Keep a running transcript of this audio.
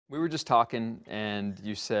We were just talking, and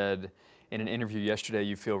you said in an interview yesterday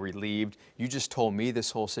you feel relieved. You just told me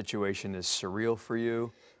this whole situation is surreal for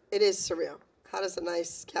you. It is surreal. How does a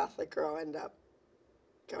nice Catholic girl end up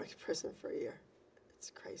going to prison for a year? It's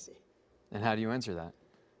crazy. And how do you answer that?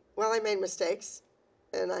 Well, I made mistakes,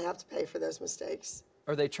 and I have to pay for those mistakes.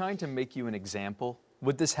 Are they trying to make you an example?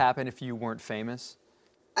 Would this happen if you weren't famous?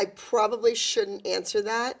 I probably shouldn't answer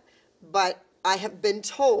that, but I have been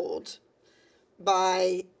told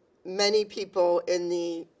by many people in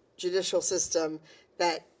the judicial system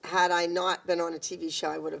that had I not been on a TV show,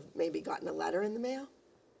 I would have maybe gotten a letter in the mail.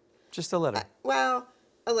 Just a letter. Well,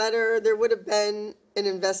 a letter, there would have been an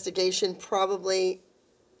investigation, probably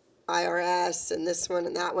IRS and this one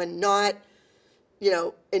and that one, not,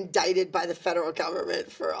 indicted by the federal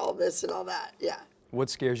government for all this and all that. Yeah.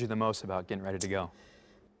 What scares you the most about getting ready to go?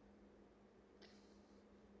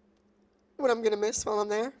 What I'm going to miss while I'm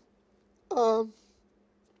there?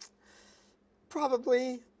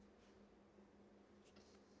 Probably,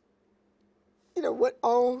 what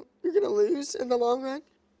all you're going to lose in the long run.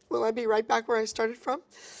 Will I be right back where I started from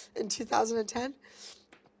in 2010,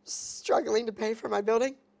 struggling to pay for my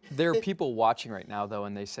building? There are people watching right now, though,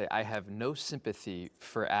 and they say, I have no sympathy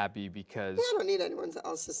for Abby because... I don't need anyone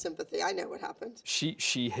else's sympathy. I know what happened.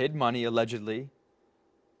 She hid money, allegedly.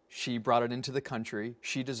 She brought it into the country.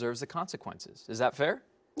 She deserves the consequences. Is that fair?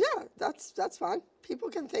 Yeah, that's fine. People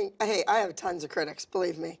can think, hey, I have tons of critics,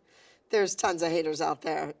 believe me. There's tons of haters out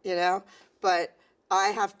there, But I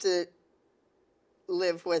have to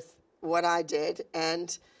live with what I did,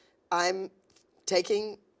 and I'm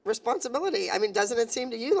taking responsibility. I mean, doesn't it seem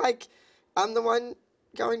to you like I'm the one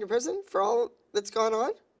going to prison for all that's gone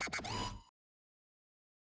on?